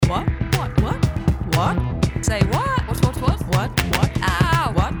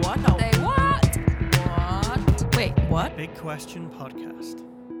What? Big Question Podcast.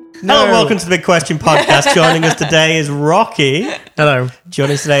 No. Hello, welcome to the Big Question Podcast. Joining us today is Rocky. Hello.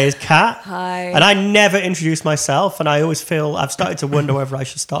 Joining us today is Kat. Hi. And I never introduced myself, and I always feel I've started to wonder whether I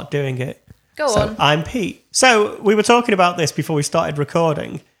should start doing it. Go on. I'm Pete. So we were talking about this before we started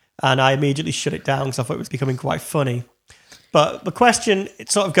recording, and I immediately shut it down because I thought it was becoming quite funny. But the question, it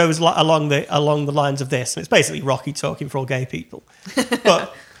sort of goes along the lines of this, and it's basically Rocky talking for all gay people.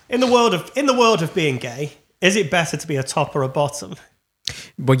 But in the world of being gay, is it better to be a top or a bottom?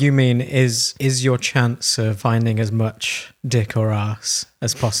 What you mean is your chance of finding as much dick or ass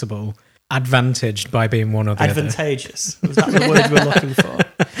as possible advantaged by being one or the other? Advantageous. Was that the word you were looking for?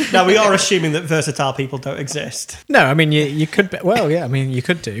 Now, we are assuming that versatile people don't exist. No, I mean, you could... you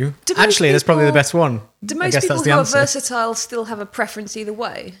could do. Actually, that's probably the best one. Do most people who are versatile still have a preference either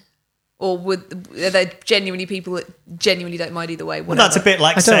way? Or are there genuinely people that genuinely don't mind either way? Well, that's a bit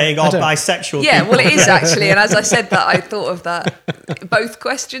like saying, bisexual Yeah, people. well, it is actually. And as I said that, I thought of that. Both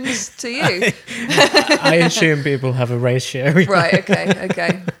questions to you. I assume people have a ratio. Right,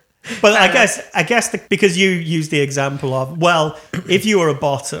 okay. But I guess because you use the example of, well, if you were a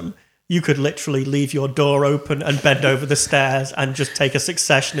bottom, you could literally leave your door open and bend over the stairs and just take a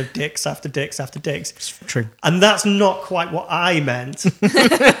succession of dicks after dicks after dicks. It's true. And that's not quite what I meant.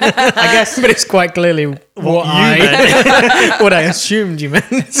 I guess. But it's quite clearly what I assumed you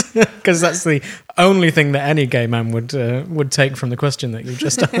meant. Because that's the only thing that any gay man would take from the question that you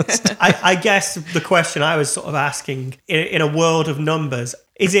just asked. I guess the question I was sort of asking, in a world of numbers,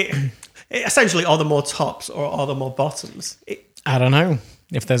 is it essentially, are there more tops or are there more bottoms? I don't know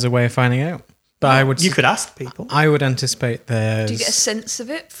if there's a way of finding out. But you could ask people. I would anticipate there's... Do you get a sense of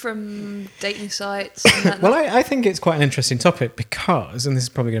it from dating sites? And that? Well, I think it's quite an interesting topic because, and this is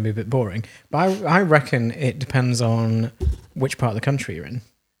probably going to be a bit boring, but I reckon it depends on which part of the country you're in.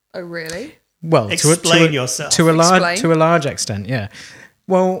 Oh, really? Well, explain yourself. To a large extent, yeah.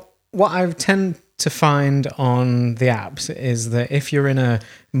 Well, what I tend to find on the apps is that if you're in a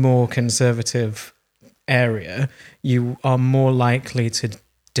more conservative area, you are more likely to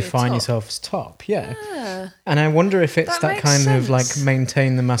define yourself as top, yeah. And I wonder if it's that kind of like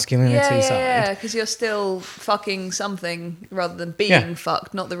maintain the masculinity side. Yeah, because you're still fucking something rather than being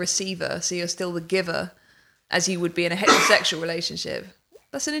fucked, not the receiver. So you're still the giver, as you would be in a heterosexual relationship.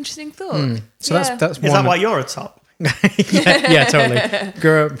 That's an interesting thought. So that's one. Is that why you're a top? yeah, totally.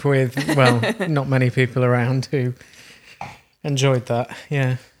 Grew up with, not many people around who enjoyed that.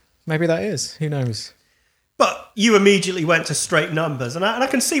 Yeah, maybe that is. Who knows? But you immediately went to straight numbers, and I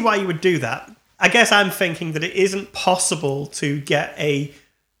can see why you would do that. I guess I'm thinking that it isn't possible to get a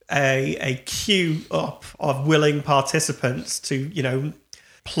queue up of willing participants to,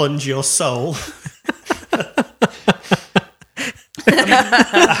 plunge your soul.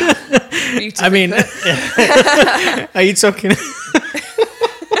 I mean, are you talking...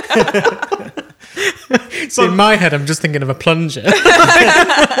 So in my head, I'm just thinking of a plunger.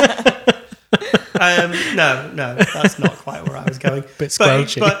 No, that's not quite where I was going. Bit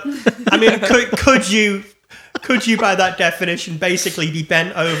squelchy. But I mean, could you, by that definition, basically be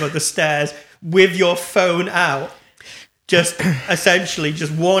bent over the stairs with your phone out, just essentially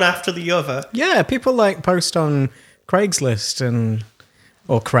just one after the other? Yeah, people post on Craigslist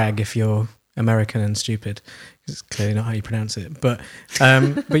or Craig if you're American and stupid. It's clearly not how you pronounce it, but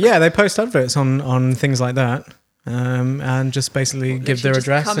yeah, they post adverts on things like that. And just basically give their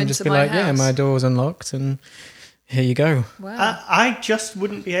address and just be like, house. Yeah, my door's unlocked and here you go. Wow. I just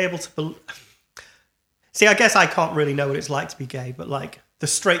wouldn't be able to... See, I guess I can't really know what it's like to be gay, but the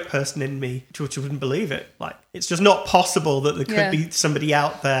straight person in me just wouldn't believe it. It's just not possible that there could be somebody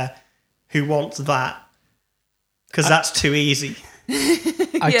out there who wants that, because that's too easy.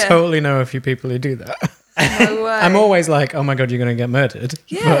 I totally know a few people who do that. No way. I'm always like, oh my God, you're going to get murdered.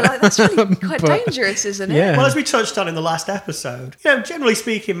 Yeah, that's really quite dangerous, isn't it? Yeah. Well, as we touched on in the last episode, generally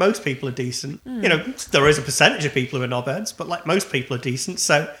speaking, most people are decent. There is a percentage of people who are knobheads, but most people are decent.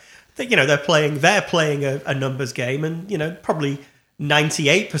 So, they're playing a numbers game, and probably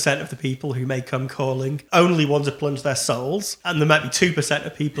 98% of the people who may come calling only want to plunge their souls, and there might be 2%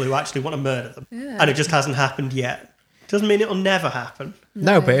 of people who actually want to murder them, and it just hasn't happened yet. Doesn't mean it'll never happen.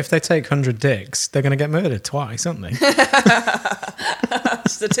 No, but if they take 100 dicks, they're going to get murdered twice, aren't they?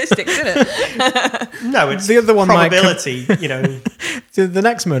 Statistics, isn't it? No, it's the other one probability, The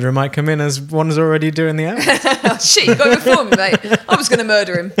next murderer might come in as one's already doing the act. Oh, shit, you got it before me, mate. I was going to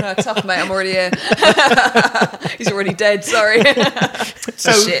murder him. No, tough, mate, I'm already here. He's already dead, sorry.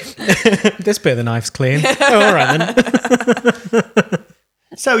 So, shit. This bit of the knife's clean. Oh, all right, then.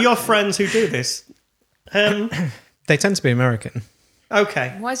 So your friends who do this... They tend to be American.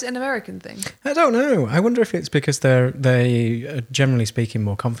 Okay. Why is it an American thing? I don't know. I wonder if it's because they are generally speaking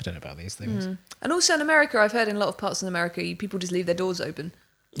more confident about these things. And also in America, I've heard in a lot of parts of America, people just leave their doors open.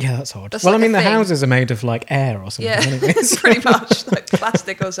 Yeah, that's odd. That's well, like I a mean, the thing. houses are made of like air or something. Yeah, Anyways. pretty much like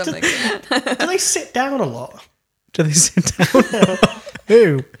plastic or something. Do they sit down a lot? Do they sit down?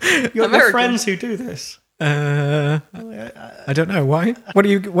 Who? Your American. friends who do this. I don't know why. What are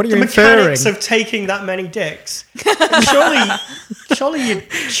you The inferring? mechanics of taking that many dicks. surely you'd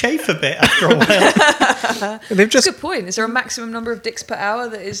chafe a bit after a while. They've That's just a good point. Is there a maximum number of dicks per hour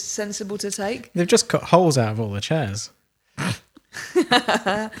that is sensible to take? they've just cut holes out of all the chairs.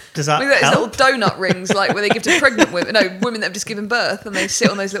 Does that Look at those help? little donut rings, like where they give to pregnant women, women that have just given birth, and they sit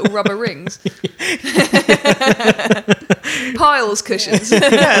on those little rubber rings. Piles cushions.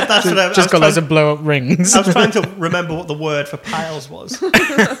 Yeah, that's what I Just got was loads trying, of blow up rings. I was trying to remember what the word for piles was.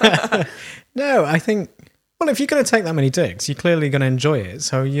 No, I think. Well, if you're going to take that many dicks, you're clearly going to enjoy it.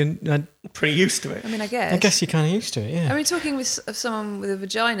 So Pretty used to it. I mean, I guess. I guess you're kind of used to it. Yeah. I mean, talking with someone with a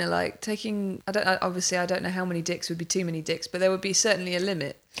vagina, like taking, obviously I don't know how many dicks would be too many dicks, but there would be certainly a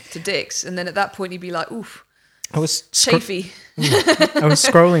limit to dicks. And then at that point you'd be like, oof, I was chafy. I was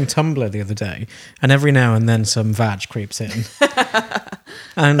scrolling Tumblr the other day, and every now and then some vag creeps in.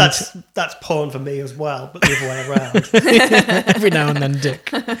 And That's porn for me as well, but the other way around. every now and then dick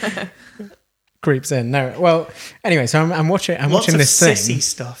creeps in. No, well, anyway, so I'm watching. I'm Lots watching of this thing. sissy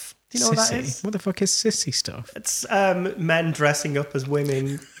stuff. Do you know what that Sissy? is? What the fuck is sissy stuff? It's men dressing up as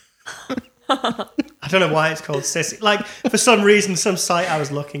women. I don't know why it's called sissy. Like, for some reason, some site I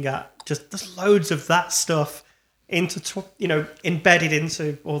was looking at, just there's loads of that stuff embedded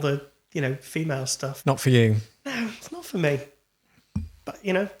into all the, female stuff. Not for you. No, it's not for me. But,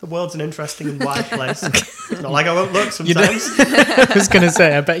 the world's an interesting and wide place. It's not like I won't look sometimes. I was going to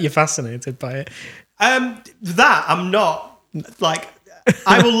say, I bet you're fascinated by it. That, I'm not. Like,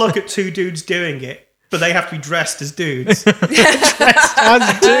 I will look at two dudes doing it, but they have to be dressed as dudes.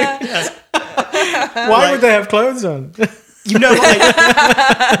 As dudes. Why would they have clothes on? You know what?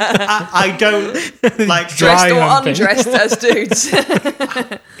 I don't like Dry Dressed or humping. undressed as dudes.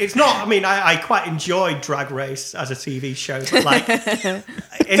 It's not. I mean, I quite enjoyed Drag Race as a TV show, but like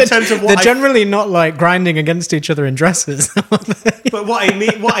in terms of what They're generally not like grinding against each other in dresses. but what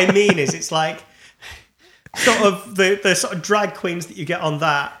I mean is, it's like sort of the sort of drag queens that you get on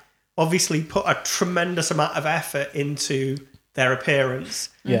that obviously put a tremendous amount of effort into their appearance.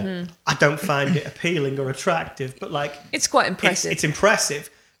 Yeah. Mm-hmm. I don't find it appealing or attractive, but like It's quite impressive. it's impressive.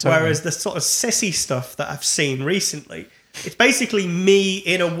 Totally. Whereas the sort of sissy stuff that I've seen recently, it's basically me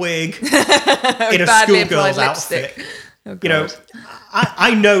in a wig in a badly schoolgirl's applied outfit. lipstick. Oh, You know, God.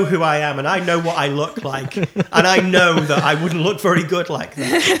 I know who I am and I know what I look like, and I know that I wouldn't look very good like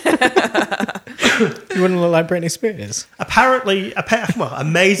that. You wouldn't look like Britney Spears. Apparently,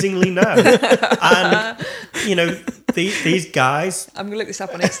 amazingly no. And these guys, I'm gonna look this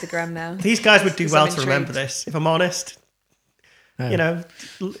up on Instagram now. these guys would do Because well I'm to remember intrigued. this. If I'm honest, Oh.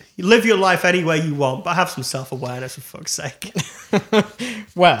 you live your life any way you want, but have some self-awareness for fuck's sake.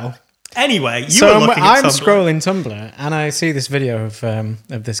 Well, Anyway, you so were looking I'm at Tumblr. scrolling Tumblr and I see this video of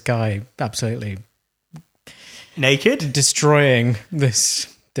this guy absolutely Naked? destroying this.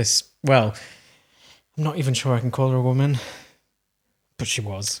 Well, I'm not even sure I can call her a woman, but she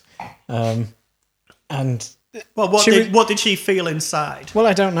was. And Well, what did she feel inside? well,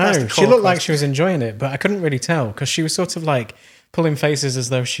 I don't That's know. the She core looked like question. she was enjoying it, but I couldn't really tell because she was sort of like pulling faces as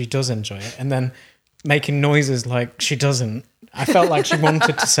though she does enjoy it, and then making noises like she doesn't. I felt like she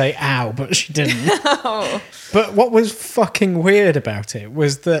wanted to say "ow," but she didn't. But what was fucking weird about it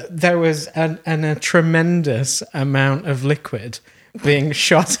was that there was a tremendous amount of liquid being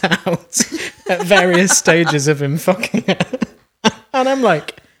shot out at various stages of him fucking her. And I'm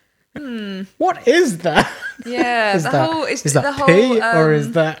like, what is that? Yeah, Is the that, whole is the that whole, pee or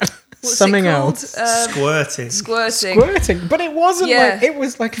is that what's it something called? else? Squirting. Squirting. Squirting, but it wasn't Yeah. like it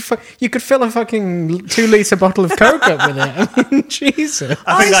was like you could fill a fucking 2-litre bottle of Coke up with it. I mean, Jesus.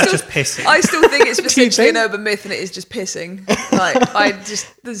 I think that's still- just pissing. I still think it's essentially an think? urban myth, and it is just pissing. Like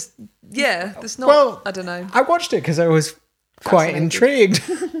there's not. Well, I don't know. I watched it because I was quite Fascinated. intrigued.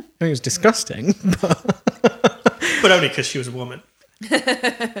 I mean, it was disgusting, but But only because she was a woman.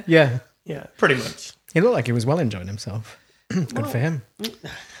 yeah, Yeah, pretty much. he looked like he was well enjoying himself. Good for him.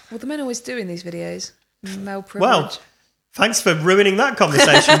 Well, the men always do in these videos. Male privilege. Well, thanks for ruining that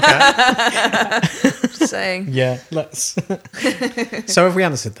conversation, Kat. Just saying. Yeah, let's. So have we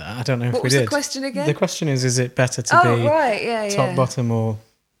answered that? I don't know if What we was did. the question again? The question is it better to Oh be right, yeah, top, yeah. bottom, or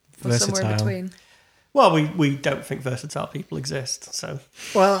Or somewhere in versatile? between. Well, we don't think versatile people exist, so...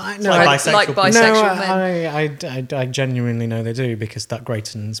 Well, I know. like I, bisexual like people. bisexual no, men. I genuinely know they do, because that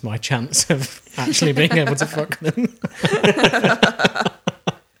greatens my chance of actually being able to fuck them.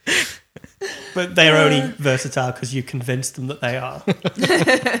 But they're only versatile because you convinced them that they are.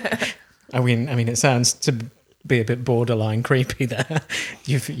 I mean, it sounds to be a bit borderline creepy there.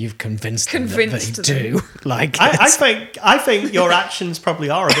 You've convinced them that they do like it. I think your actions probably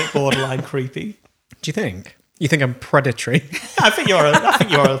are a bit borderline creepy. Do you think? You think I'm predatory? I think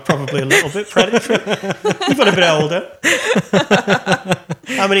you're probably a little bit predatory. You've got a bit older.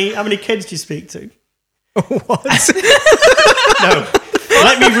 How many kids do you speak to? What? No.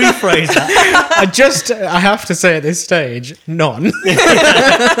 Let me rephrase that. I have to say at this stage, none.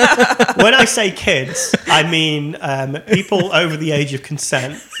 When I say kids, I mean people over the age of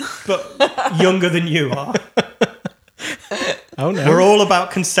consent, but younger than you are. Oh no. We're all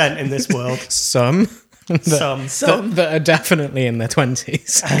about consent in this world. Some. That are definitely in their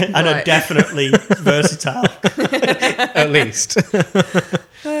 20s. And are definitely versatile. At least.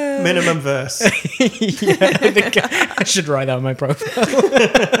 Minimum verse. Yeah, I think I should write that on my profile.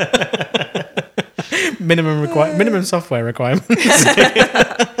 Minimum software requirements.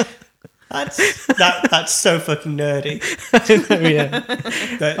 That's so fucking nerdy. Yeah.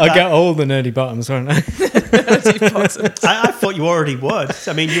 I'll get all the nerdy bottoms, won't I? I thought you already would.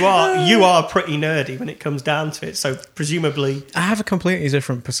 I mean, you are pretty nerdy when it comes down to it. So presumably, I have a completely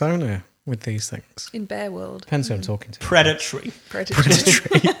different persona with these things. In Bear World. Depends who I'm talking to. predatory.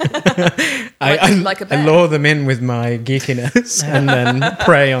 I lure them in with my geekiness and then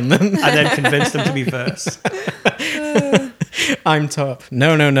prey on them. And then convince them to be verse. I'm top.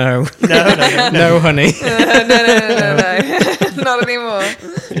 No. No, honey. No. Not anymore.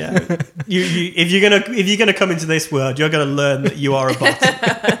 Yeah. If you're gonna come into this world, you're gonna learn that you are a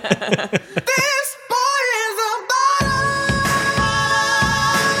bottom.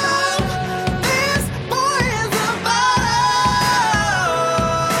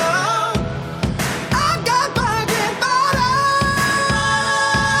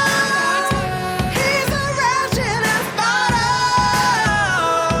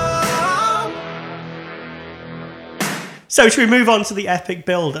 So should we move on to the epic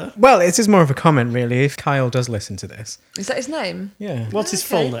builder? Well, it is more of a comment, really, if Kyle does listen to this. Is that his name? Yeah. What's his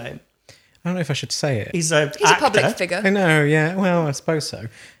full name? I don't know if I should say it. He's a public actor. figure. I know, yeah. Well, I suppose so.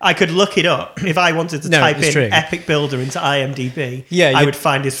 I could look it up. If I wanted to type in true. epic builder into IMDb, Yeah, I would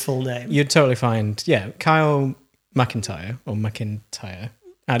find his full name. You'd totally find, Kyle McIntyre or McIntyre.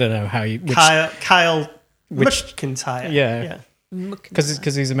 I don't know how you... Kyle McIntyre. Yeah.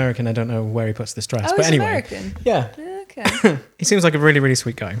 Because he's American, I don't know where he puts the stress. Oh, but he's anyway, American? Yeah. Okay. He seems like a really, really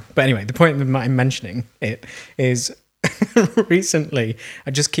sweet guy. But anyway, the point of I'm mentioning it is recently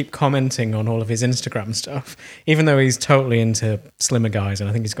I just keep commenting on all of his Instagram stuff, even though he's totally into slimmer guys and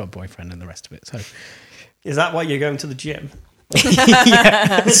I think he's got a boyfriend and the rest of it. So is that why you're going to the gym?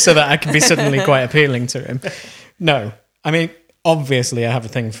 Yeah, so that I can be suddenly quite appealing to him. No, I mean, obviously I have a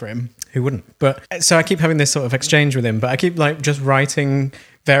thing for him. Who wouldn't? But so I keep having this sort of exchange with him, but I keep like just writing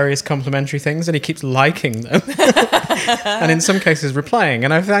various complimentary things and he keeps liking them and in some cases replying,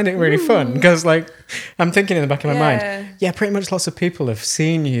 and I find it really fun because like I'm thinking in the back of my mind, yeah, pretty much lots of people have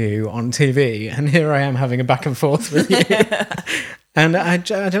seen you on TV and here I am having a back and forth with you. And I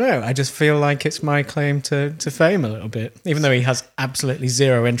don't know, I just feel like it's my claim to fame a little bit, even though he has absolutely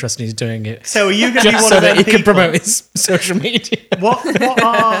zero interest in doing it. So are you going to be one so of them that he people? can promote his social media? What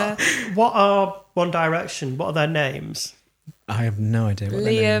are One Direction? What are their names? I have no idea what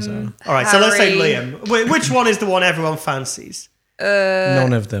their names are. All right, so let's say Liam. Which one is the one everyone fancies?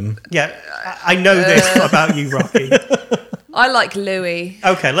 None of them. Yeah, I know this about you, Rocky. I like Louis.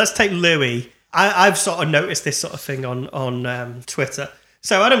 Okay, let's take Louis. I've sort of noticed this sort of thing on Twitter.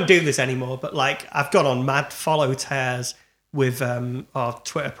 So I don't do this anymore, but like I've gone on mad follow tears with our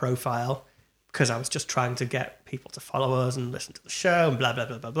Twitter profile because I was just trying to get people to follow us and listen to the show and blah, blah,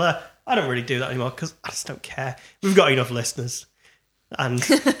 blah, blah, blah. I don't really do that anymore because I just don't care. We've got enough listeners and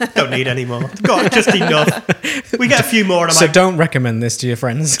don't need any more. Got just enough. We get a few more. So don't recommend this to your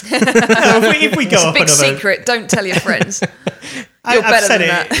friends. No, if we go It's a up big another... secret. Don't tell your friends. You're I've better said than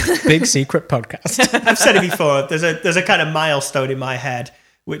it. that. Big secret podcast. I've said it before. There's a kind of milestone in my head,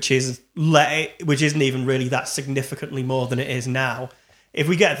 which isn't even really that significantly more than it is now. If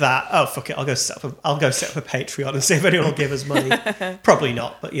we get that, oh fuck it, I'll go set up a Patreon and see if anyone will give us money. Probably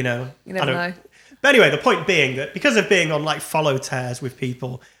not, but you never know. But anyway, the point being that because of being on like follow tears with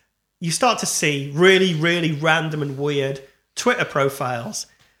people, you start to see really, really random and weird Twitter profiles,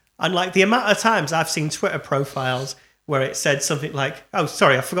 and like the amount of times I've seen Twitter profiles where it said something like, "Oh,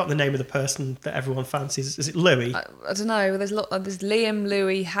 sorry, I forgot the name of the person that everyone fancies. Is it Louis?" I don't know. There's Liam,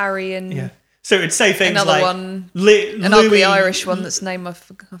 Louis, Harry, and Yeah. So it'd say things another like one, an an ugly Irish one that's name I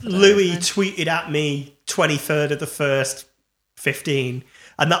forgot. Louis tweeted at me 23rd of the 1st, 15,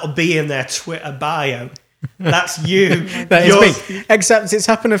 and that'll be in their Twitter bio. That's you. That is me. Except it's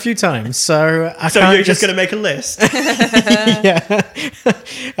happened a few times, so So you're just going to make a list. Yeah.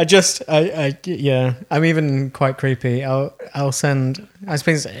 I'm even quite creepy. I'll send. I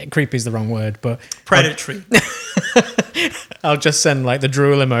suppose creepy is the wrong word, but Predatory. I'll just send like the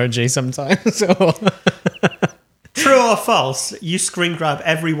drool emoji sometimes. True or false? You screen grab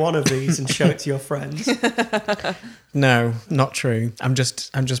every one of these and show it to your friends. No, not true. I'm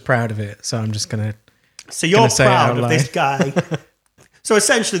just proud of it, so I'm just gonna. So you're proud of this guy. So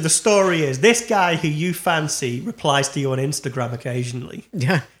essentially, the story is this guy who you fancy replies to you on Instagram occasionally.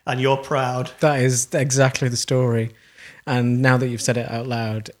 Yeah, and you're proud. That is exactly the story. And now that you've said it out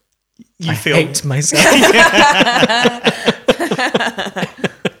loud, I hate myself.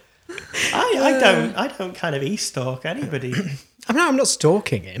 I don't kind of e-stalk anybody. I'm not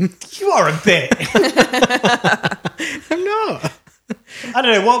stalking him. You are a bit. I'm not. I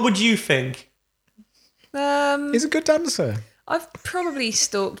don't know. What would you think? He's a good dancer. I've probably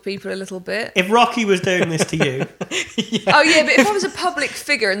stalked people a little bit. If Rocky was doing this to you. Yeah. Oh, yeah, but if I was a public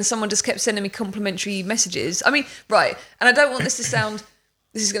figure and someone just kept sending me complimentary messages, I mean, right, and I don't want this to sound...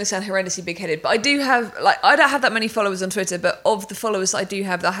 This is going to sound horrendously big-headed, but I do have, like, I don't have that many followers on Twitter, but of the followers I do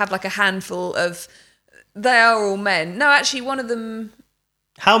have, I have like a handful of, they are all men. No, actually, one of them...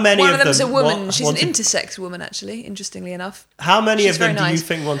 How many One of of them's them a woman. She's an intersex woman, actually, interestingly enough. How many She's of them very do you nice.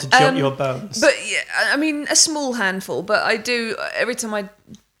 think want to jump your bones? But, yeah, I mean, a small handful, but I do, every time I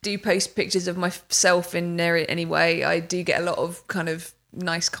do post pictures of myself in there anyway, I do get a lot of kind of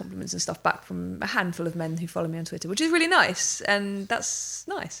nice compliments and stuff back from a handful of men who follow me on Twitter, which is really nice, and that's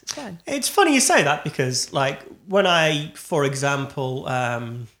nice. It's fine. It's funny you say that because, like, when I, for example,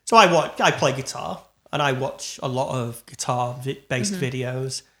 so I play guitar and I watch a lot of guitar-based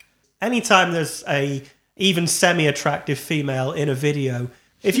videos. Anytime there's a even semi-attractive female in a video,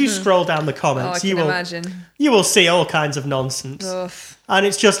 if you scroll down the comments, you will see all kinds of nonsense, and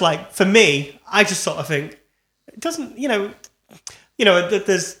it's just like, for me, I just sort of think it doesn't,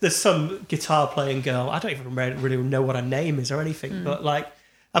 there's some guitar playing girl. I don't even really know what her name is or anything, but like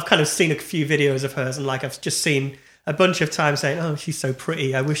I've kind of seen a few videos of hers, and like I've just seen a bunch of times saying, "Oh, she's so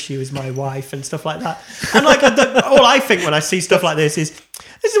pretty. I wish she was my wife," and stuff like that. And like all I think when I see stuff like this is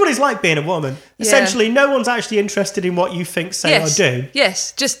what it's like being a woman. Yeah. Essentially, no one's actually interested in what you think, say, or do.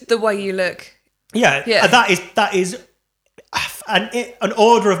 Yes, just the way you look. Yeah. That is an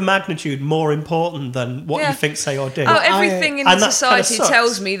order of magnitude more important than what you think, say, or do. Oh, everything in society kind of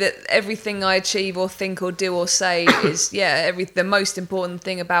tells me that everything I achieve or think or do or say is, the most important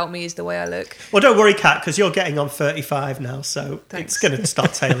thing about me is the way I look. Well, don't worry, Kat, because you're getting on 35 now, so it's going to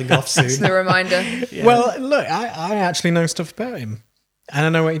start tailing off soon. That's the reminder. Yeah. Well, look, I actually know stuff about him. And I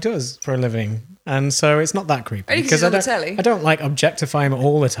know what he does for a living. And so it's not that creepy. Only because I don't like objectify him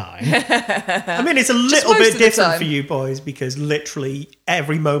all the time. I mean, it's a little bit different for you boys because literally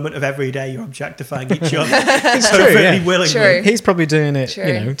every moment of every day you're objectifying each other. It's perfectly willingly. True. He's probably doing it,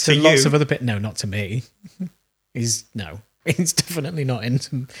 to lots you. of other people. No, not to me. He's definitely not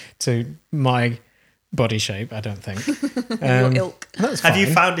into my body shape, I don't think. Your ilk. That's Have you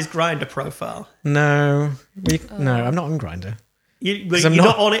fine. found his Grindr profile? No. No, I'm not on Grindr. You're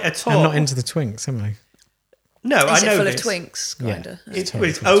not on it at all? I'm not into the twinks, am I? No, I know Is it full this. of twinks, Grindr? Yeah. It's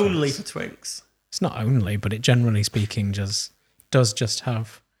totally only twinks. for twinks. It's not only, but it generally speaking does just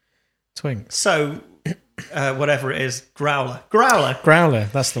have twinks. So, whatever it is, Growler,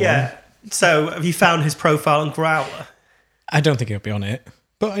 that's the one. Yeah. So, have you found his profile on Growler? I don't think he'll be on it,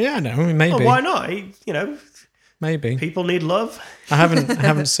 but yeah, no, maybe. Well, why not? Maybe People need love. I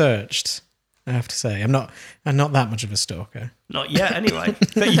haven't searched. I have to say, I'm not that much of a stalker. Not yet, anyway.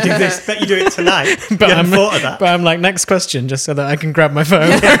 Bet you do this. Bet you do it tonight. But you hadn't thought of that. But I'm like, next question, just so that I can grab my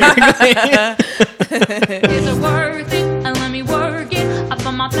phone. Is it worth it? And let me work it. I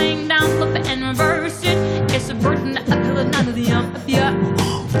put my thing down, flip it and reverse it. It's a burden that I feel it none of the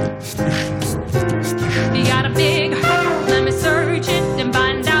You got a big heart, let me search it and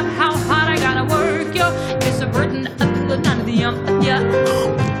find out how hard I gotta work you. It's a burden that I feel it none of the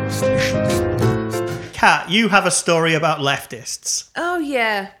Kat, you have a story about leftists. Oh,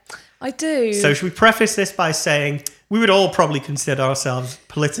 yeah, I do. So should we preface this by saying we would all probably consider ourselves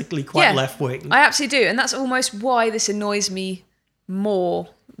politically quite left-wing. I absolutely do. And that's almost why this annoys me more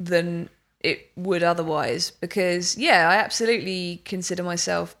than it would otherwise. Because, yeah, I absolutely consider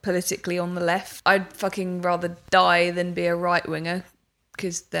myself politically on the left. I'd fucking rather die than be a right-winger,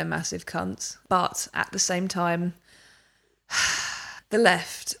 because they're massive cunts. But at the same time, the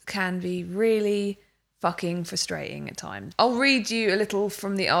left can be really fucking frustrating at times. I'll read you a little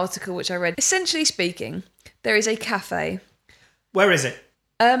from the article which I read. Essentially speaking, there is a cafe. Where is it?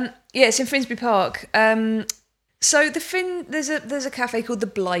 Yeah, it's in Finsbury Park. So there's a cafe called the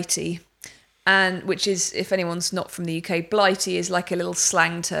Blighty, and which is, if anyone's not from the UK, Blighty is like a little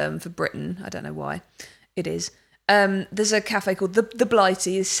slang term for Britain. I don't know why it is. There's a cafe called the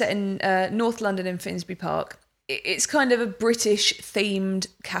Blighty. It's set in North London in Finsbury Park. It's kind of a British themed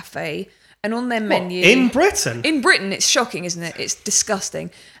cafe. And on their menu... In Britain? In Britain, it's shocking, isn't it? It's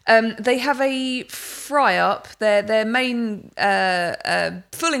disgusting. They have a fry-up. Their main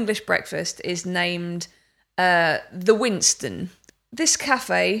full English breakfast is named the Winston. This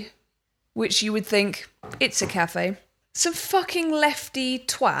cafe, which you would think, it's a cafe, some fucking lefty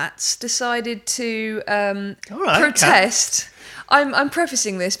twats decided to protest. I'm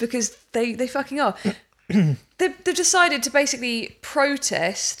prefacing this because they fucking are. They've decided to basically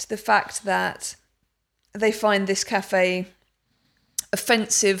protest the fact that they find this cafe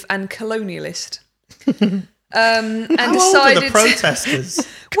offensive and colonialist. And How decided old are the protesters?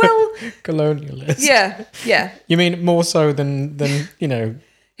 well, Colonialist. yeah. You mean more so than you know?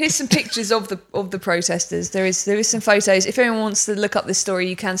 Here's some pictures of the protesters. There is some photos. If anyone wants to look up this story,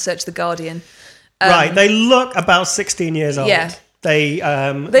 you can search The Guardian. Right, they look about 16 years old. Yeah. They They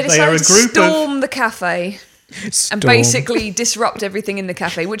are decided a to group storm the cafe and Storm. basically disrupt everything in the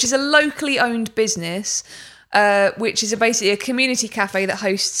cafe, which is a locally owned business, which is basically a community cafe that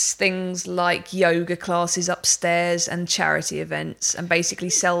hosts things like yoga classes upstairs and charity events, and basically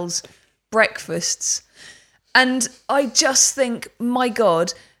sells breakfasts. And I just think, my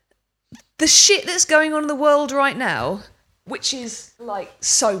God, the shit that's going on in the world right now, which is like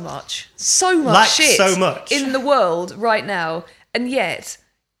so much Like shit so much. in the world right now, and yet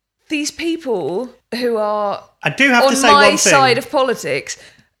these people who are I do have to on say my one thing. side of politics,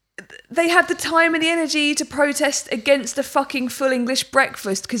 they had the time and the energy to protest against a fucking full English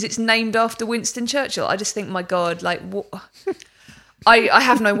breakfast because it's named after Winston Churchill. I just think, my God, like, what? I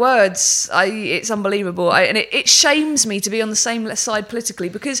have no words. It's unbelievable. And it shames me to be on the same side politically,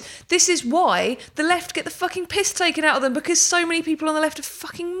 because this is why the left get the fucking piss taken out of them, because so many people on the left are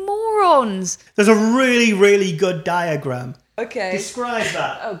fucking morons. There's a really, really good diagram. Okay. Describe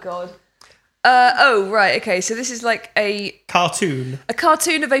that. Oh, God. Right. Okay. So this is like a Cartoon.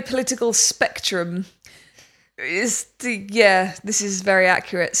 cartoon of a political spectrum. This is very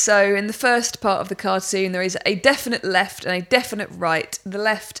accurate. So in the first part of the cartoon, there is a definite left and a definite right. The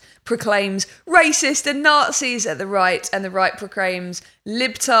left proclaims racist and Nazis at the right, and the right proclaims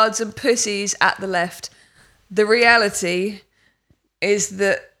libtards and pussies at the left. The reality is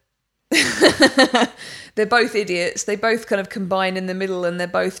that they're both idiots. They both kind of combine in the middle, and they're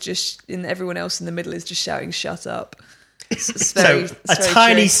both just, and everyone else in the middle is just shouting, "Shut up." It's very, So it's a very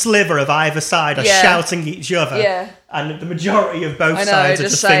tiny true. sliver of either side are Yeah. shouting each other. Yeah. And the majority of both I know, sides are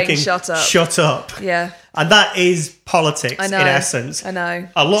just just saying, thinking, "Shut up." Shut up. Yeah. And that is politics I in know. essence. I know.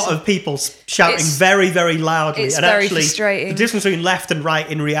 A lot of people shouting It's- very, very loudly. it's and very actually, frustrating. the difference between left and right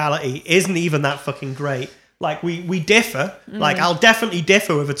in reality isn't even that fucking great. Like, we differ. Like, I'll definitely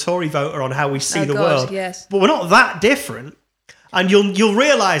differ with a Tory voter on how we see Oh, the God, world. yes. But we're not that different. And you'll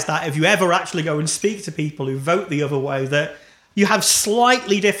realise that if you ever actually go and speak to people who vote the other way, that you have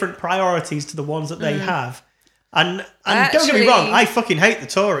slightly different priorities to the ones that they have. And don't get me wrong, I fucking hate the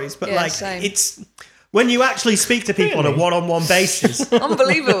Tories, but Yeah, like same. it's when you actually speak to people on a one-on-one basis,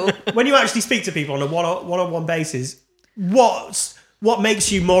 Unbelievable. when you actually speak to people on a one-on-one basis, what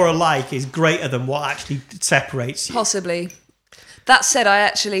makes you more alike is greater than what actually separates you. Possibly. That said, I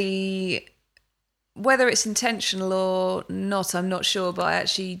actually, whether it's intentional or not, I'm not sure, but I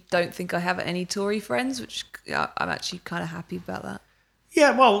actually don't think I have any Tory friends, which I'm actually kind of happy about that.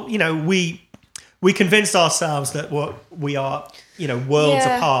 Yeah, well, we convinced ourselves that we are, worlds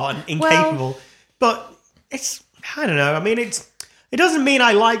Yeah. apart and incapable. But it's, I don't know. I mean, it doesn't mean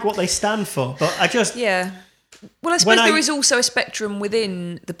I like what they stand for, but I just... Yeah. Well, I suppose When there is also a spectrum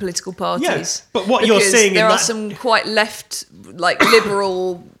within the political parties. Yeah, but what you're because seeing in there are that- some quite left, like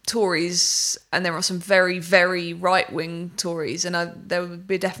liberal Tories, and there are some very, very right-wing Tories, and there would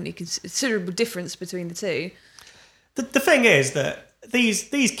be definitely considerable difference between the two. The thing is that these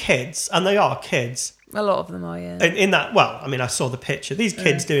kids, and they are kids, A lot of them are, yeah. in that, well, I mean, I saw the picture. These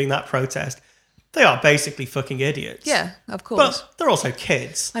kids doing that protest, they are basically fucking idiots. Yeah, of course. But they're also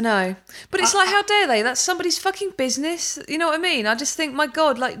kids. I know. But it's like, how dare they? That's somebody's fucking business. You know what I mean? I just think, my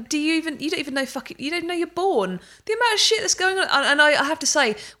God, like, you don't even know you don't know you're born. The amount of shit that's going on. And I have to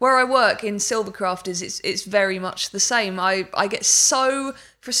say, where I work in Silvercrafters, it's very much the same. I get so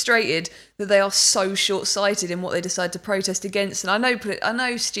frustrated that they are so short-sighted in what they decide to protest against. And I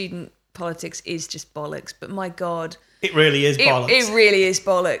know student politics is just bollocks, but my God... It really is bollocks. It really is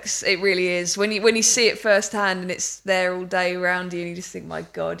bollocks. It really is. When you see it firsthand and it's there all day around you, and you just think, my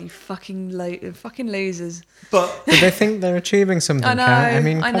God, you fucking losers. But they think they're achieving something. I know. Kat. I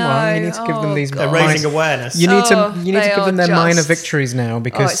mean, come on, you need to give them these. they're raising awareness. You need to give them their just... minor victories now,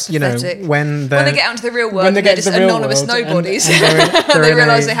 because when they get out into the real world, they're just anonymous nobodies. And they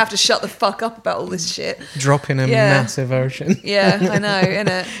realise they have to shut the fuck up about all this shit. Drop in a massive ocean. Yeah, I know,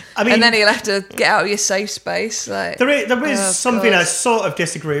 innit? I mean, and then you'll have to get out of your safe space. Like, there is something I sort of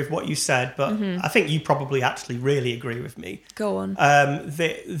disagree with what you said, but I think you probably actually really agree with me. Go on.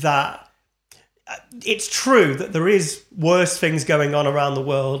 That it's true that there is worse things going on around the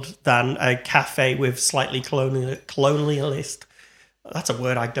world than a cafe with slightly colonialist. That's a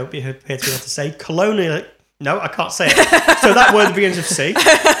word I don't appear to be able to say. Colonial. No, I can't say it. So that word begins with C.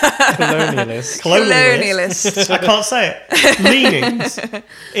 Colonialist. Colonialist. I can't say it. Meanings. I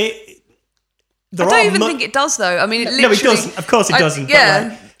don't even think it does, though. I mean, it literally... No, it doesn't. Of course it doesn't.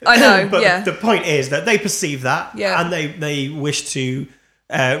 Yeah, I know, but the point is that they perceive that, yeah, and they wish to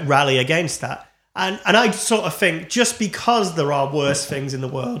rally against that. And I sort of think, just because there are worse things in the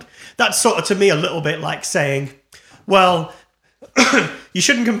world, that's sort of, to me, a little bit like saying, well, you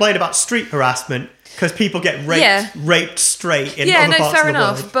shouldn't complain about street harassment because people get raped straight in other parts fair of the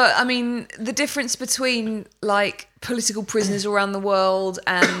enough. world. But, I mean, the difference between, like, political prisoners around the world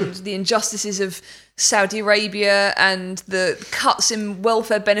and the injustices of Saudi Arabia and the cuts in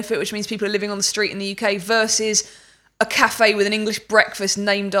welfare benefit, which means people are living on the street in the UK, versus a cafe with an English breakfast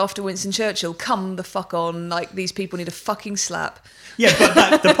named after Winston Churchill. Come the fuck on. Like, these people need a fucking slap. Yeah,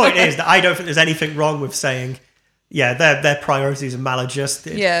 but the point is that I don't think there's anything wrong with saying, yeah, their priorities are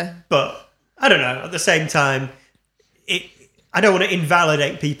maladjusted. Yeah. But I don't know. At the same time, I don't want to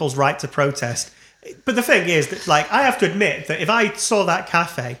invalidate people's right to protest. But the thing is that, like, I have to admit that if I saw that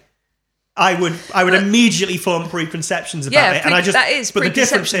cafe, I would immediately form preconceptions about it. And that is but the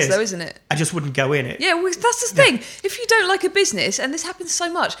difference preconceptions, is, though, isn't it? I just wouldn't go in it. Yeah, well, that's the thing. If you don't like a business, and this happens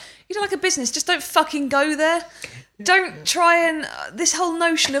so much, you don't like a business, just don't fucking go there. Don't try and... this whole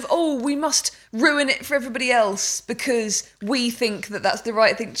notion of, we must ruin it for everybody else because we think that that's the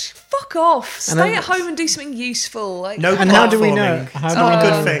right thing. Just fuck off. Stay at home and do something useful. Like, no and how do we know?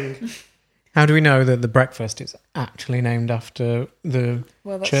 Good thing. How do we know that the breakfast is actually named after the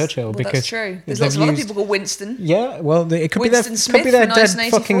Churchill? Because that's true. There's they've lots of other people called Winston. Yeah, well, it could Winston be Smith could be their from dead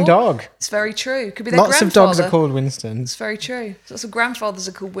 1984. fucking dog. It's very true. Could be their Lots grandfather. of dogs are called Winston. It's very true. Lots of grandfathers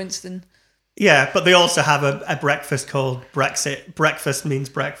are called Winston. Yeah, but they also have a breakfast called Brexit. Breakfast means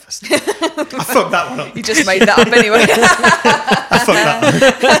breakfast. I fucked that one up. You just made that up anyway. I fucked that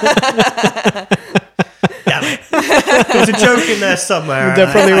up. Damn it. There was a joke in there somewhere. There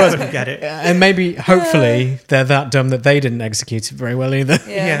probably was. I couldn't get it. And maybe, hopefully, they're that dumb that they didn't execute it very well either.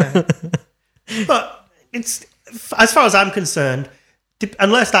 Yeah. But it's, as far as I'm concerned,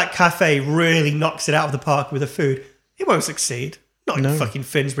 unless that cafe really knocks it out of the park with the food, it won't succeed. Not in fucking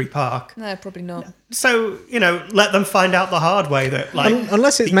Finsbury Park. No, probably not. So, let them find out the hard way that, like...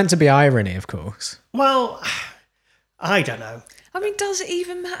 Unless it's meant to be irony, of course. Well, I don't know. I mean, does it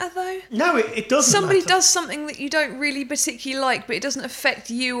even matter, though? No, it doesn't Somebody matter. does something that you don't really particularly like, but it doesn't affect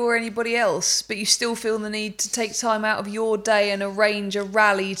you or anybody else, but you still feel the need to take time out of your day and arrange a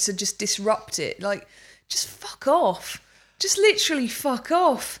rally to just disrupt it. Like, just fuck off. Just literally fuck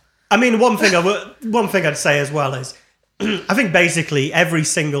off. I mean, one thing I'd say as well is, I think basically every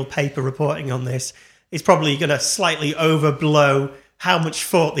single paper reporting on this is probably going to slightly overblow how much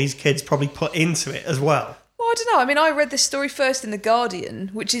thought these kids probably put into it as well. Well, I don't know. I mean, I read this story first in The Guardian,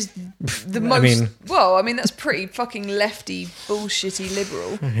 which is the most... Well, I mean, that's pretty fucking lefty, bullshitty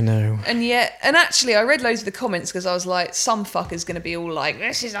liberal. I know. And actually, I read loads of the comments because I was like, some fucker's going to be all like,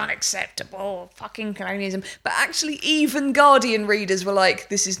 this is unacceptable, fucking colonialism. But actually, even Guardian readers were like,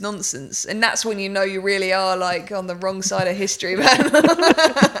 this is nonsense. And that's when you know you really are, like, on the wrong side of history, man.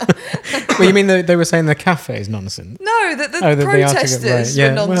 Well, you mean they were saying the cafe is nonsense? No, that the protesters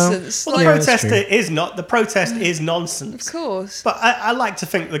were nonsense. Well, the protest is nonsense. Of course. But I like to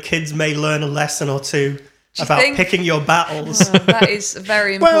think the kids may learn a lesson or two about picking your battles. That is a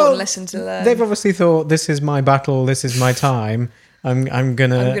very important lesson to learn. They've obviously thought, this is my battle, this is my time. I'm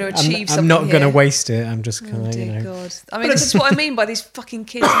gonna achieve I'm not something gonna here. waste it. I'm just Oh, gonna, dear God. I mean, this is what I mean by these fucking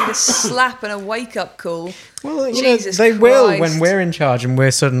kids need a slap and a wake-up call. Well, you Jesus know, they will when Christ. we're in charge and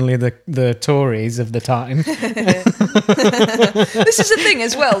we're suddenly the Tories of the time. This is the thing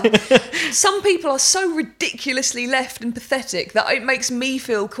as well. Some people are so ridiculously left and pathetic that it makes me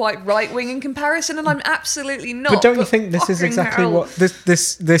feel quite right-wing in comparison, and I'm absolutely not. But don't you think this is fucking exactly hell. what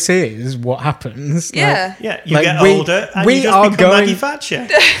this is what happens? Yeah. Yeah, you Like, get we- older and we you just are become going- Maggie Thatcher.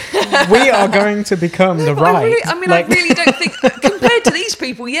 We are going to become the But right. I Like- really don't think, compared to these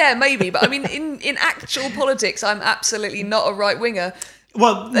people, yeah, maybe. But I mean, in actual politics, I'm absolutely not a right winger.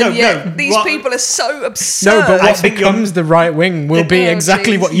 Well, no, And yet, no. these what- people are so absurd. No, but I what think becomes the right wing will be Oh,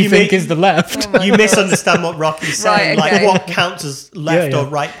 exactly jeez. what you You think mean- is the left. Oh my You God. misunderstand what Rocky's saying. Right, okay. Like, what counts as left Yeah, yeah. or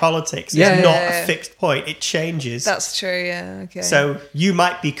right politics Yeah, is yeah, not yeah. a fixed point. It changes. That's true, yeah, okay. So you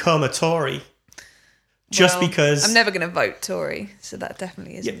might become a Tory just Well, because I'm never going to vote Tory, so that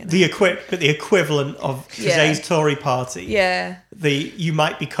definitely isn't going to the equivalent of today's Tory party. Yeah, You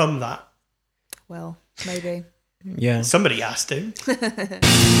might become that. well, maybe. Yeah. Somebody has to.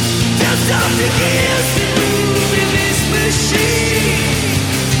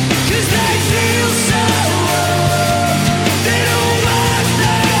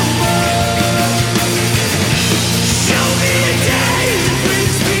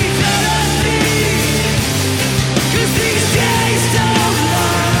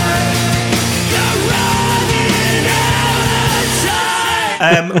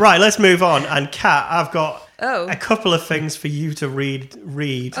 Right, let's move on. And Kat, I've got Oh. a couple of things for you to read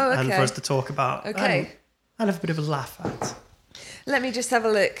Oh, and okay. for us to talk about. Okay. And have a bit of a laugh at. Let me just have a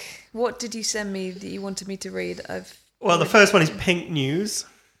look. What did you send me that you wanted me to read? Well, the first one is Pink News.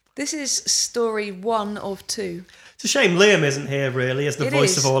 This is story 1 of 2. It's a shame Liam isn't here, really, as the It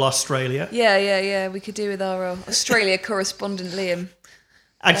voice is. of all Australia. Yeah. We could do with our Australia correspondent Liam.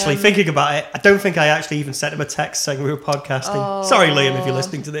 Actually, thinking about it, I don't think I actually even sent him a text saying we were podcasting. Sorry, Liam, if you're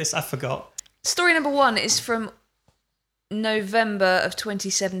listening to this. I forgot. Story number 1 is from November of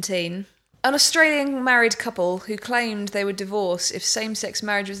 2017. An Australian married couple who claimed they would divorce if same-sex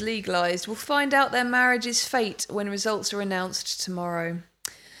marriage was legalised will find out their marriage's fate when results are announced tomorrow.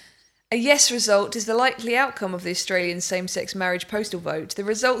 A yes result is the likely outcome of the Australian same-sex marriage postal vote, the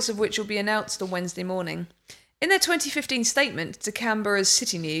results of which will be announced on Wednesday morning. In their 2015 statement to Canberra's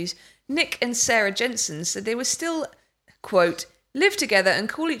City News, Nick and Sarah Jensen said they were still, quote, live together and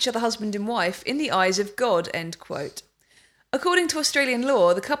call each other husband and wife in the eyes of God, end quote. According to Australian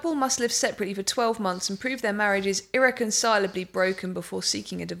law, the couple must live separately for 12 months and prove their marriage is irreconcilably broken before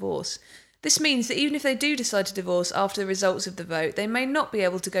seeking a divorce. This means that even if they do decide to divorce after the results of the vote, they may not be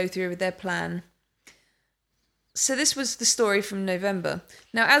able to go through with their plan. So this was the story from November.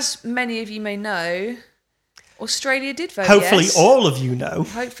 Now, as many of you may know, Australia did vote Hopefully yes. all of you know.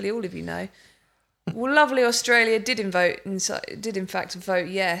 Hopefully all of you know. Well, lovely Australia did in fact vote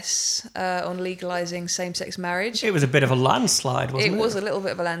yes on legalising same-sex marriage. It was a bit of a landslide, wasn't it? It was a little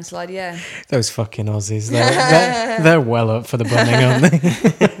bit of a landslide, yeah. Those fucking Aussies. They're well up for the bunning, aren't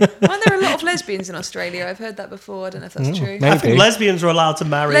they? Well, there are a lot of lesbians in Australia. I've heard that before. I don't know if that's true. maybe. I think lesbians are allowed to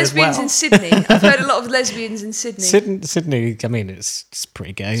marry Lesbians as well. in Sydney. I've heard a lot of lesbians in Sydney. Sydney, I mean, it's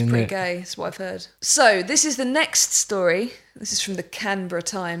pretty gay, isn't Pretty it? gay, that's what I've heard. So, this is the next story. This is from the Canberra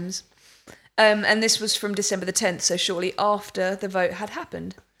Times. And this was from December the 10th, so shortly after the vote had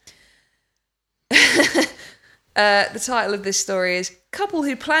happened. The title of this story is Couple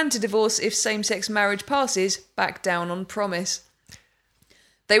Who Plan to Divorce If Same-Sex Marriage Passes Back Down on Promise.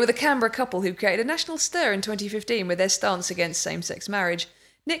 They were the Canberra couple who created a national stir in 2015 with their stance against same-sex marriage.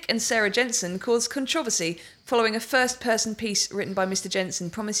 Nick and Sarah Jensen caused controversy following a first-person piece written by Mr. Jensen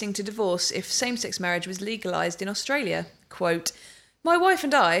promising to divorce if same-sex marriage was legalised in Australia. Quote, my wife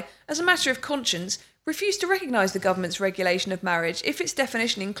and I, as a matter of conscience, refuse to recognise the government's regulation of marriage if its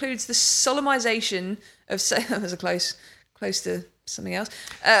definition includes the solemnisation of... that was a close to something else.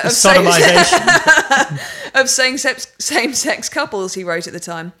 Of Sodomisation. of same-sex couples, he wrote at the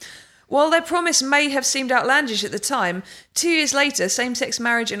time. While their promise may have seemed outlandish at the time, 2 years later, same-sex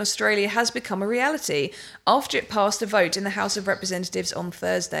marriage in Australia has become a reality after it passed a vote in the House of Representatives on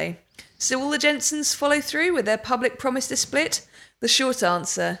Thursday. So will the Jensens follow through with their public promise to split? The short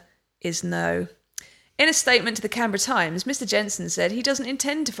answer is no. In a statement to the Canberra Times, Mr. Jensen said he doesn't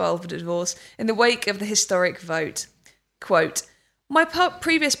intend to file for divorce in the wake of the historic vote. Quote, My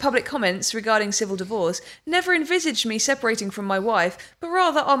previous public comments regarding civil divorce never envisaged me separating from my wife, but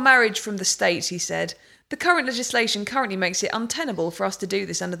rather our marriage from the state, he said. The current legislation currently makes it untenable for us to do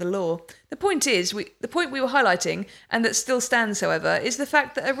this under the law. The point we were highlighting, and that still stands, however, is the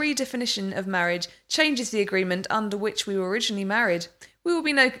fact that a redefinition of marriage changes the agreement under which we were originally married. We will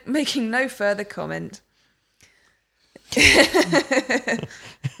be making no further comment.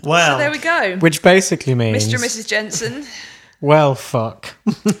 Well, so there we go. Which basically means... Mr. and Mrs. Jensen. Well, fuck.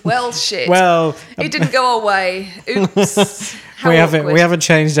 Well, shit. Well... It didn't go our way. Oops. We haven't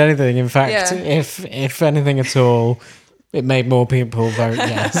changed anything. In fact, Yeah. if anything at all, it made more people vote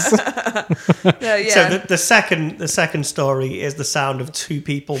yes. Yeah. So the second story is the sound of two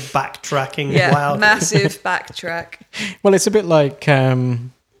people backtracking Yeah, wildly. massive backtrack. Well, it's a bit like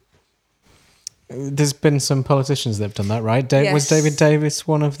there's been some politicians that have done that, right? Yes. Was David Davis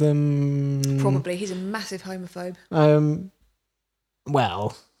one of them? Probably. He's a massive homophobe.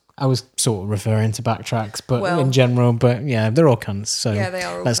 Well, I was sort of referring to backtracks, but Well. in general, but yeah, they're all cunts. So Yeah, they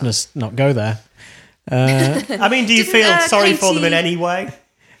are all let's cunts. just not go there. I mean, do you Didn't, feel sorry for them in Katie- any way?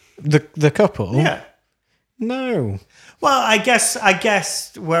 The couple? Yeah. No. Well, I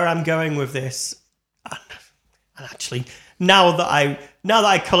guess where I'm going with this, and actually, now that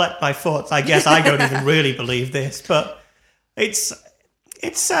I collect my thoughts, I guess I don't even really believe this, but it's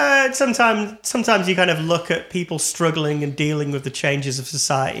sometimes you kind of look at people struggling and dealing with the changes of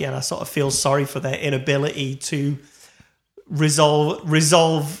society, and I sort of feel sorry for their inability to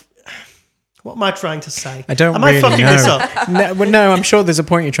resolve. What am I trying to say? I don't Am really I fucking know. this up? No, I'm sure there's a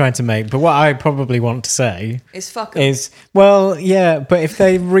point you're trying to make, but what I probably want to say Is fuck 'em. is, well, yeah, but if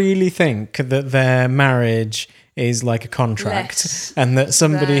they really think that their marriage is like a contract Less and that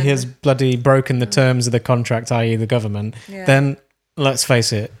somebody than- has bloody broken the terms of the contract, i.e. the government, Yeah. then let's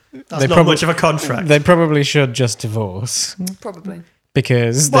face it, That's not much of a contract. they probably should just divorce Probably.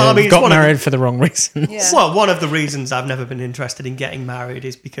 because Well, I they've mean, it's got one of the- married for the wrong reasons. Yeah. Well, one of the reasons I've never been interested in getting married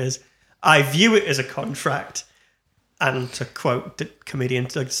is because I view it as a contract. And to quote the comedian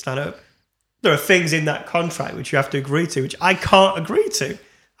Doug Stanhope, there are things in that contract which you have to agree to, which I can't agree to.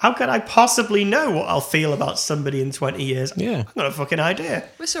 How can I possibly know what I'll feel about somebody in 20 years? Yeah. I've got a fucking idea.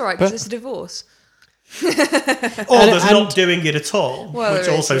 It's all right because But- it's a divorce. Or there's and- not doing it at all, Well, which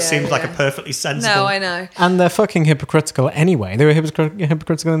there is, also yeah, seems like a yeah. perfectly sensible... No, I know. And they're fucking hypocritical anyway. They were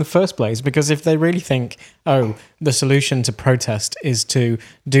hypocritical in the first place because if they really think, oh, the solution to protest is to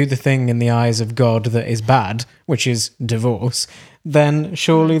do the thing in the eyes of God that is bad, which is divorce, then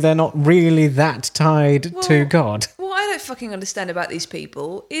surely they're not really that tied to Well, God. What I don't fucking understand about these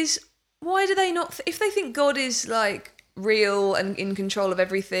people is why do they not... if they think God is, like, real and in control of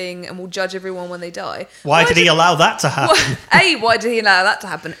everything and will judge everyone when they die... Why did he allow that to happen? A, why did he allow that to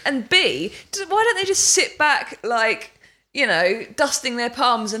happen? And B, why don't they just sit back, like, you know, dusting their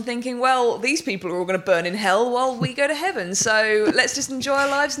palms and thinking, well, these people are all going to burn in hell while we go to heaven, so let's just enjoy our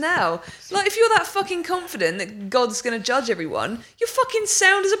lives now. Like, if you're that fucking confident that God's going to judge everyone, you're fucking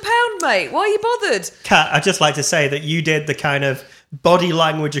sound as a pound, mate. Why are you bothered? Kat, I'd just like to say that you did the kind of body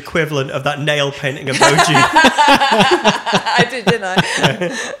language equivalent of that nail painting emoji. I did, didn't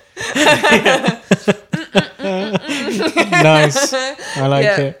I? Nice. I like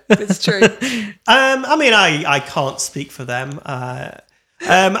yeah, it. it's true. I mean, I can't speak for them. I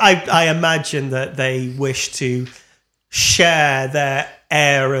imagine that they wish to share their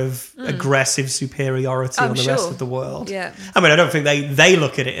air of aggressive superiority I'm on the rest sure. of the world. Yeah. I mean, I don't think they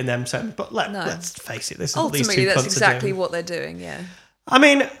look at it in them terms, but let's face it, this is what these Ultimately, two that's cunts are exactly doing. what they're doing, yeah. I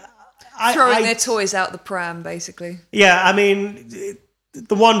mean, Throwing their toys out the pram, basically. yeah, I mean,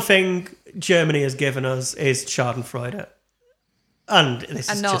 the one thing Germany has given us is Schadenfreude. And this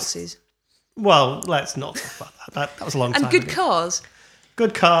And is Nazis. just... Well, let's not talk about that. That was a long time And good ago. cars.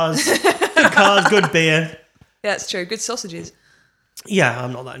 Good cars. Good cars, good beer. Yeah, that's true. Good sausages. Yeah,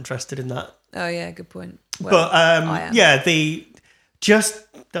 I'm not that interested in that. Oh, yeah, good point. Well, But I am. yeah, the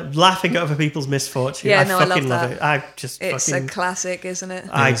laughing at other people's misfortune. Yeah, I no, I fucking love love that. it. I just It's fucking a classic, isn't it?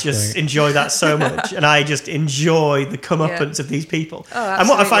 I It's just great. enjoy that so much, and I just enjoy the comeuppance Yeah. of these people. Oh, and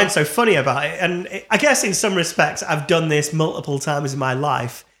what I absolutely. find so funny about it, and I guess in some respects I've done this multiple times in my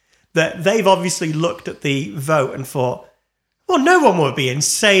life, that they've obviously looked at the vote and thought, well, no one would be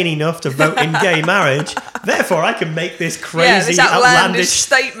insane enough to vote in gay marriage. Therefore, I can make this crazy, Yeah, this outlandish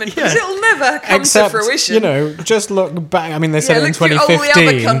statement, because Yeah. it'll never come Except, to fruition. you know, just look back. I mean, they said yeah, it in look through all the 2015.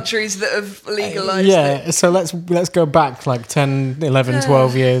 other countries that have legalised Yeah, it. so let's go back like 10, 11,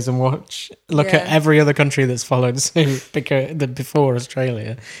 12 years and look at Yeah. every other country that's followed suit before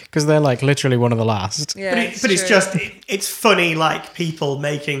Australia, because they're like literally one of the last. Yeah, But it's true. just, it's funny, like people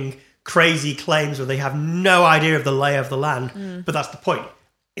making crazy claims where they have no idea of the lay of the land. But that's the point.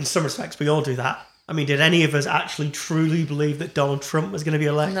 In some respects, we all do that. I mean, did any of us actually truly believe that Donald Trump was going to be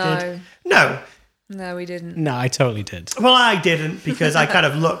elected? No. No, we didn't. No, I totally did. Well, I didn't, because I kind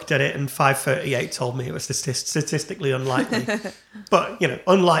of looked at it and 538 told me it was statistically unlikely. But,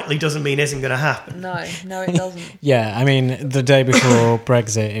 unlikely doesn't mean isn't going to happen. No, it doesn't. Yeah, I mean, the day before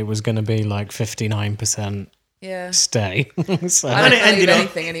Brexit, it was going to be like 59% stay. So. I don't believe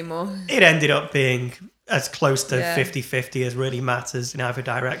anything anymore. It ended up being as close to 50-50 as really matters in either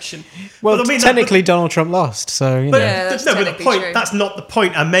direction. Well, technically Donald Trump lost, so but the point true. That's not the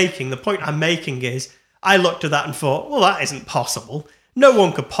point I'm making. The point I'm making is I looked at that and thought, well, that isn't possible. No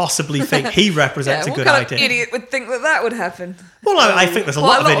one could possibly think he represents a good what kind idea. of idiot would think that would happen? Well, I think there's a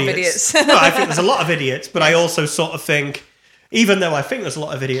lot of idiots. No, I think there's a lot of idiots, but I also sort of think, even though I think there's a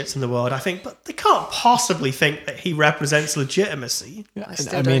lot of idiots in the world, I think, but they can't possibly think that he represents legitimacy.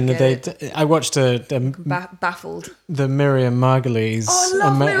 I watched baffled. the Miriam Margolyes. Oh, I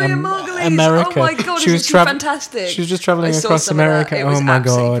love Miriam Margolyes. America. Oh my god, she was fantastic. She was just traveling across America. It was oh my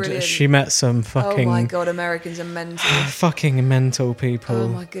god, brilliant. she met some fucking. Oh my god, Americans are mental. Fucking mental people. Oh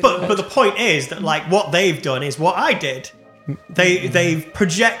my god. But the point is that what they've done is what I did. They've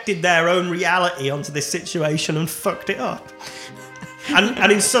projected their own reality onto this situation and fucked it up.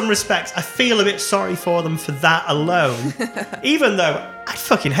 And in some respects, I feel a bit sorry for them for that alone. Even though I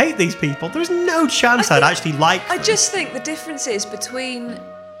fucking hate these people, there's no chance I'd actually like them. I just think the difference is between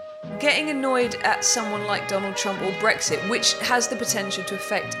getting annoyed at someone like Donald Trump or Brexit, which has the potential to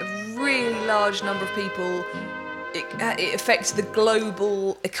affect a really large number of people. It affects the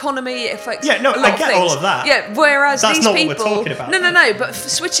global economy. It affects a lot I get of things. all of that. Yeah, whereas That's these not people, what we're talking about. No. But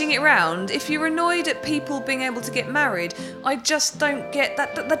switching it around, if you're annoyed at people being able to get married, I just don't get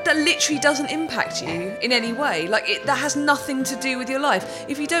that. That literally doesn't impact you in any way. Like that has nothing to do with your life.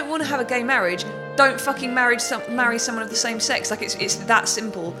 If you don't want to have a gay marriage, don't fucking marry someone of the same sex. Like it's that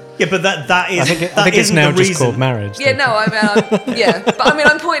simple. Yeah, but that is. I think it's now just called marriage. Yeah, no, but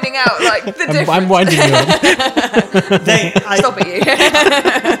I'm pointing out like the difference. I'm winding you up. Stop it, you.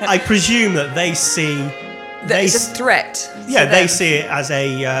 I presume that they see that it's a threat. Yeah, they see it as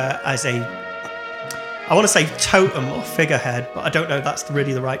a I want to say totem or figurehead, but I don't know if that's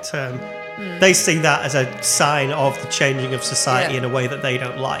really the right term. They see that as a sign of the changing of society in a way that they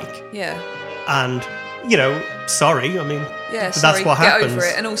don't like. Yeah. And, sorry, I mean, that's what happens. Get over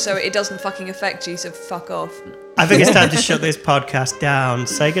it. And also, it doesn't fucking affect you, so fuck off. I think it's time to shut this podcast down.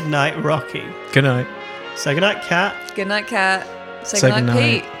 Say goodnight, Rocky. Good night. Say goodnight, Kat. Good night, Kat. Say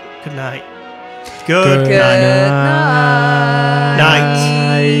goodnight, Pete. Good night. Good night.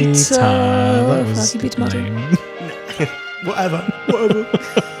 Night. That was Fuck you, Pete lame. Whatever.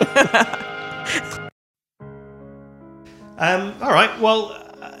 All right. Well,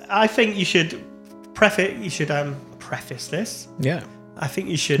 I think you should preface this. Yeah. I think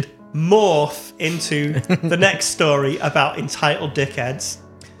you should morph into the next story about entitled dickheads,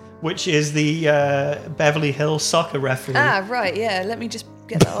 which is the Beverly Hills soccer referee. Ah, right. Yeah. Let me just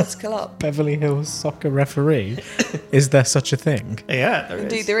get that article up. Beverly Hills soccer referee. Is there such a thing? Yeah, there is.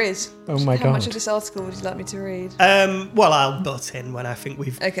 Indeed, there is. Oh my How god. much of this article would you like me to read? Well, I'll butt in when I think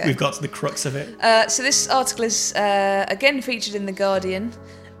we've got to the crux of it. So this article is again featured in The Guardian.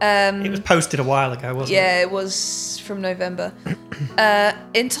 It was posted a while ago, wasn't it? Yeah, it was from November.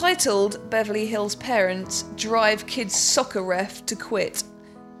 Entitled, Beverly Hills Parents Drive Kids Soccer Ref to Quit.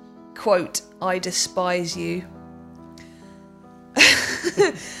 Quote, I despise you.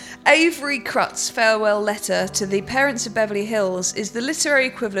 Avery Crutt's farewell letter to the parents of Beverly Hills is the literary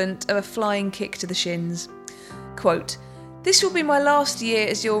equivalent of a flying kick to the shins. Quote, this will be my last year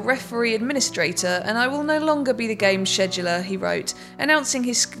as your referee administrator, and I will no longer be the game's scheduler, he wrote, announcing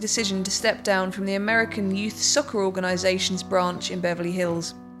his decision to step down from the American Youth Soccer Organization's branch in Beverly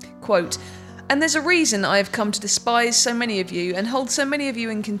Hills. Quote, and there's a reason I have come to despise so many of you and hold so many of you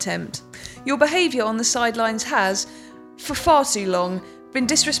in contempt. Your behaviour on the sidelines has, for far too long, been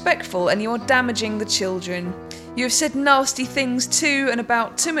disrespectful, and you are damaging the children. You have said nasty things to and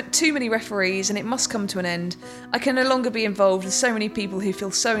about too many referees, and it must come to an end. I can no longer be involved with so many people who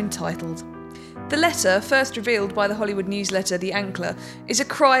feel so entitled. The letter, first revealed by the Hollywood newsletter The Ankler, is a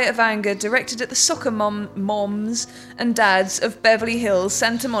cry of anger directed at the soccer moms and dads of Beverly Hills,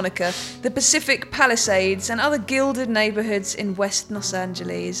 Santa Monica, the Pacific Palisades, and other gilded neighborhoods in West Los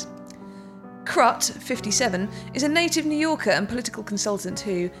Angeles. Crutt, 57, is a native New Yorker and political consultant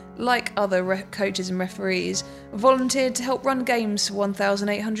who, like other coaches and referees, volunteered to help run games for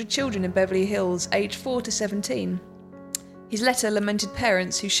 1,800 children in Beverly Hills aged 4 to 17. His letter lamented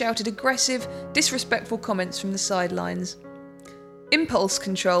parents who shouted aggressive, disrespectful comments from the sidelines. Impulse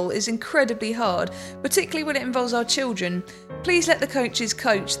control is incredibly hard, particularly when it involves our children. Please let the coaches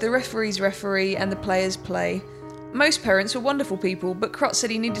coach, the referees referee, and the players play. Most parents were wonderful people, but Crotts said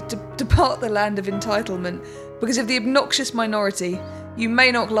he needed to depart the land of entitlement because of the obnoxious minority. You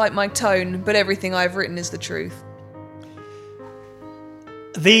may not like my tone, but everything I've written is the truth.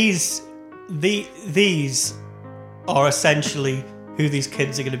 These are essentially who these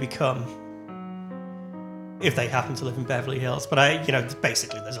kids are going to become if they happen to live in Beverly Hills. But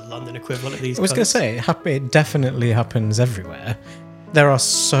basically there's a London equivalent of these. I was going to say, it definitely happens everywhere. There are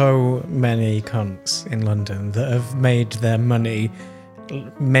so many cunts in London that have made their money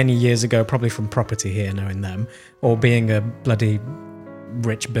many years ago, probably from property here, knowing them, or being a bloody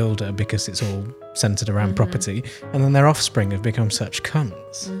rich builder because it's all centred around property, and then their offspring have become such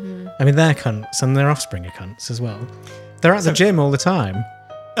cunts. I mean, they're cunts, and their offspring are cunts as well. They're at the gym all the time,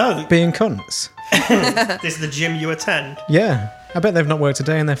 being cunts. This is the gym you attend? Yeah. I bet they've not worked a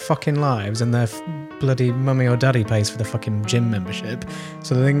day in their fucking lives, and their bloody mummy or daddy pays for the fucking gym membership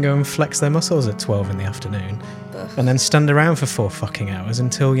so they can go and flex their muscles at 12 in the afternoon. And then stand around for 4 fucking hours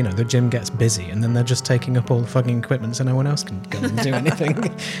until, the gym gets busy, and then they're just taking up all the fucking equipment so no one else can go and do anything.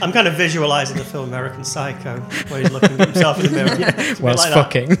 I'm kind of visualising the film American Psycho, where he's looking at himself in the mirror. Well, it's like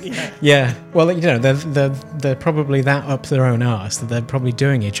fucking. Yeah. Well, they're probably that up their own arse that they're probably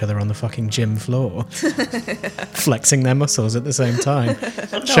doing each other on the fucking gym floor, flexing their muscles at the same time,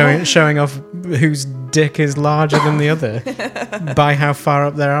 showing off whose dick is larger than the other by how far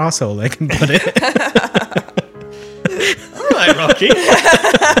up their arsehole they can put it. All right, Rocky.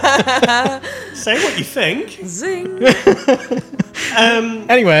 Say what you think. Zing.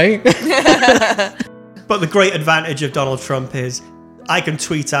 Anyway. But the great advantage of Donald Trump is I can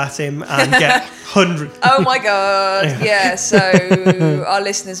tweet at him and get hundreds. Oh my God. Yeah, so our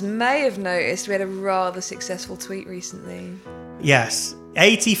listeners may have noticed we had a rather successful tweet recently. Yes.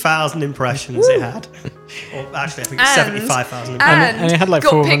 80,000 impressions it had. Or actually, I think it's 75,000 impressions. And it had like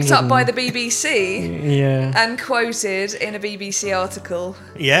got 400 picked up by the BBC Yeah. and quoted in a BBC article.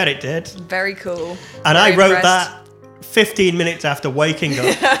 Yeah, it did. Very cool. And Very I wrote impressed. that 15 minutes after waking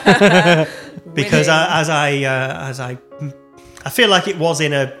up. Because I feel like it was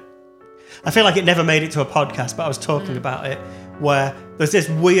I feel like it never made it to a podcast, but I was talking about it, where there's this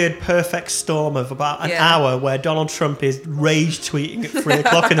weird perfect storm of about an hour where Donald Trump is rage tweeting at 3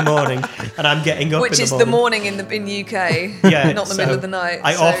 o'clock in the morning, and I'm getting up Which in is the morning. the morning in UK, Yeah, not the so middle of the night.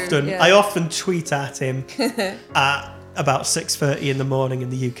 I often tweet at him at about 6:30 in the morning in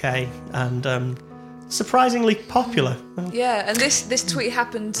the UK, and surprisingly popular. Yeah, and this tweet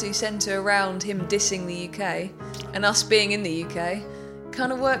happened to centre around him dissing the UK, and us being in the UK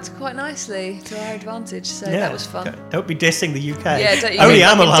kind of worked quite nicely to our advantage, so that was fun. Don't be dissing the UK. Yeah, don't you Only be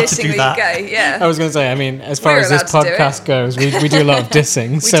I'm fucking allowed to dissing do the that. UK, yeah. I was going to say, I mean, as far We're as this allowed to do podcast goes, we do a lot of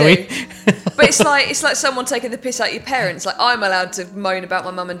dissing. We do. But it's like someone taking the piss out of your parents. Like, I'm allowed to moan about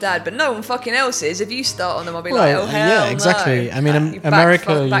my mum and dad, but no one fucking else is. If you start on them, I'll be like, oh hell yeah, exactly. no. I mean, You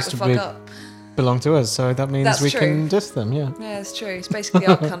America back used the to fuck up. belong to us, so that means That's we true. can diss them, yeah. Yeah, it's true. It's basically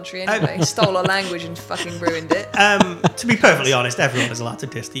our country anyway. Stole our language and fucking ruined it. To be perfectly honest, everyone is allowed to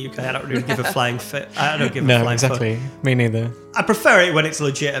diss the UK. I don't really give a flying fit. I don't give a No, flying exactly. fuck. Me neither. I prefer it when it's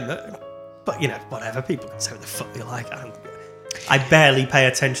legitimate, but whatever. People can say what the fuck they like. I barely pay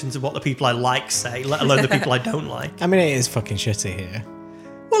attention to what the people I like say, let alone the people I don't like. I mean, it is fucking shitty here.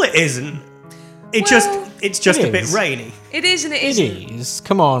 Well, it isn't. It's just it a bit is. rainy. It is and it It isn't. is.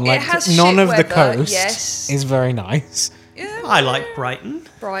 Come on, like, has none shit of the weather, coast yes. is very nice. Yeah, I like Brighton.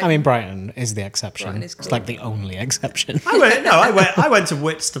 Brighton. I mean, Brighton is the exception. Brighton is It's cool. like the only exception. I went to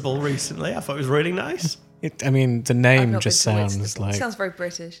Whitstable recently. I thought it was really nice. I mean, the I've name not just been to sounds Whitstable. like... It sounds very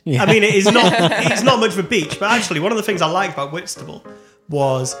British. Yeah. I mean, it's not much of a beach, but actually one of the things I liked about Whitstable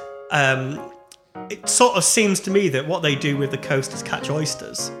was it sort of seems to me that what they do with the coast is catch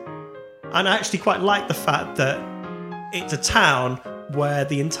oysters. And I actually quite like the fact that it's a town where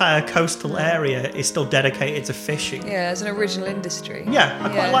the entire coastal area is still dedicated to fishing. Yeah, as an original industry. Yeah, I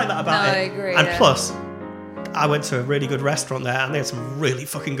quite like that about it. I agree. And yeah. plus, I went to a really good restaurant there, and they had some really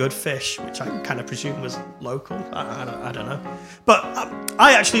fucking good fish, which I kind of presume was local. I don't know. But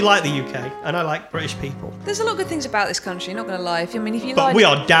I actually like the UK, and I like British people. There's a lot of good things about this country. Not going to lie. If you But like, we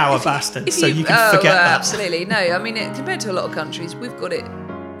are dour bastards, so you can forget that. Absolutely. No, I mean, compared to a lot of countries, we've got it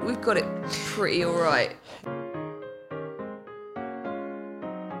pretty all right.